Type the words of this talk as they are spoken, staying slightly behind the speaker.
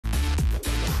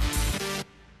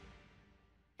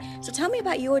So tell me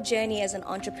about your journey as an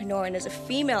entrepreneur and as a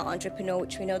female entrepreneur,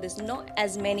 which we know there's not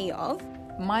as many of.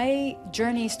 My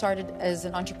journey started as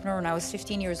an entrepreneur when I was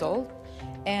 15 years old.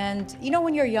 And you know,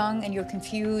 when you're young and you're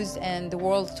confused and the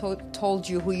world told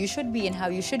you who you should be and how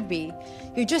you should be,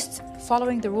 you're just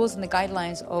following the rules and the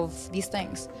guidelines of these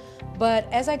things. But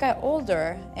as I got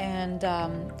older and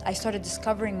I started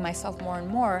discovering myself more and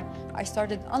more, I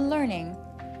started unlearning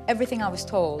everything I was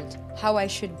told, how I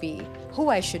should be, who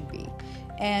I should be,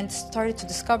 and started to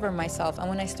discover myself. And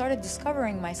when I started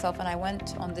discovering myself and I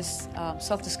went on this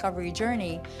self-discovery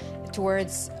journey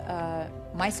towards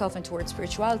myself and towards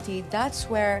spirituality, that's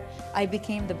where I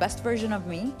became the best version of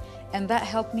me, and that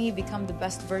helped me become the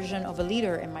best version of a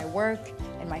leader in my work,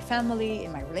 in my family,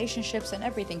 in my relationships, and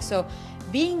everything. So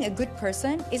being a good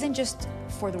person isn't just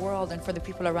for the world and for the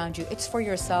people around you. It's for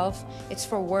yourself, it's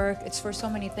for work, it's for so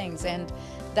many things, and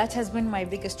that has been my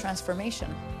biggest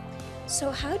transformation. So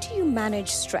how do you manage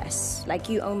stress? Like,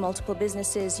 you own multiple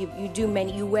businesses, you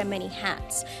wear many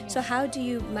hats. Yeah. So how do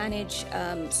you manage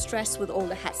stress with all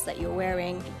the hats that you're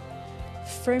wearing?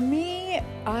 For me,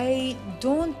 I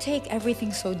don't take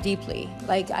everything so deeply.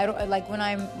 Like, I don't, like when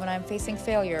I'm facing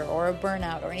failure or a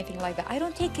burnout or anything like that, I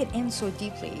don't take it in so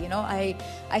deeply. You know,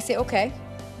 I say, okay,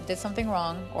 did something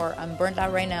wrong, or I'm burnt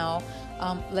out right now.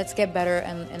 Let's get better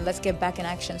and let's get back in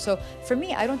action. So for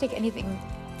me, I don't take anything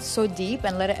so deep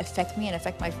and let it affect me and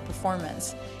affect my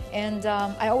performance. And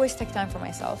I always take time for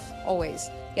myself, always.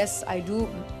 Yes, I do.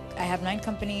 I have 9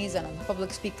 companies and I'm a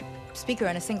public speaker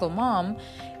and a single mom.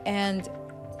 And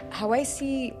how I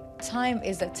see time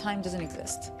is that time doesn't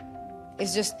exist.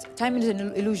 It's just, time is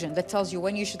an illusion that tells you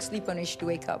when you should sleep and when you should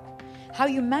wake up. How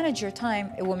you manage your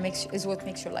time is what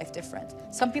makes your life different.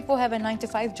 Some people have a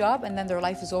 9-to-5 job and then their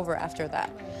life is over after that.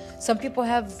 Some people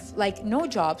have like no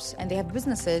jobs and they have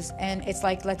businesses and it's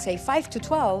like, let's say 5 to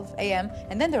 12 a.m.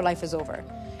 and then their life is over.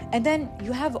 And then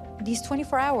you have these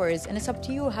 24 hours and it's up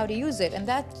to you how to use it. And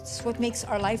that's what makes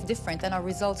our life different and our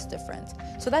results different.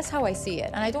 So that's how I see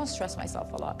it. And I don't stress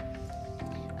myself a lot.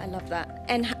 I love that.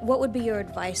 And what would be your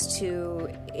advice to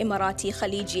Emirati,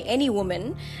 Khaliji, any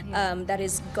woman that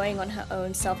is going on her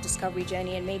own self-discovery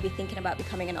journey and maybe thinking about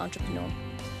becoming an entrepreneur?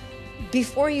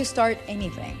 Before you start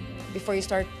anything, before you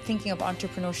start thinking of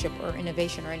entrepreneurship or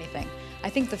innovation or anything, I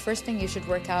think the first thing you should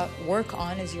work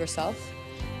on is yourself.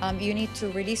 You need to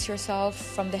release yourself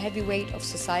from the heavy weight of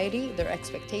society, their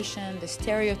expectation, the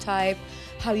stereotype,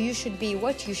 how you should be,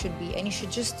 what you should be, and you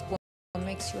should just what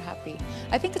makes you happy.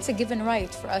 I think it's a given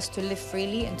right for us to live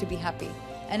freely and to be happy.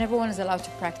 And everyone is allowed to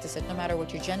practice it, no matter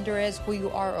what your gender is, who you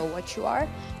are, or what you are.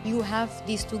 You have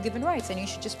these 2 given rights and you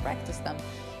should just practice them.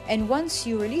 And once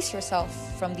you release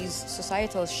yourself from these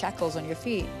societal shackles on your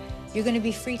feet, you're going to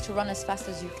be free to run as fast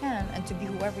as you can and to be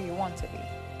whoever you want to be.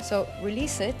 So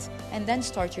release it and then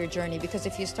start your journey, because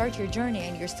if you start your journey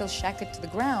and you're still shackled to the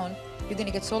ground, you're going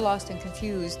to get so lost and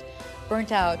confused,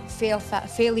 burnt out,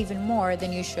 fail even more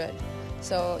than you should.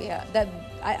 So yeah,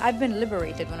 I've been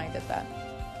liberated when I did that.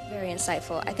 Very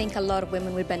insightful. I think a lot of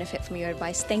women would benefit from your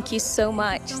advice. Thank you so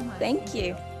much. Thank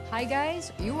you. Hi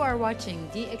guys, you are watching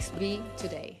DXB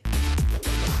Today.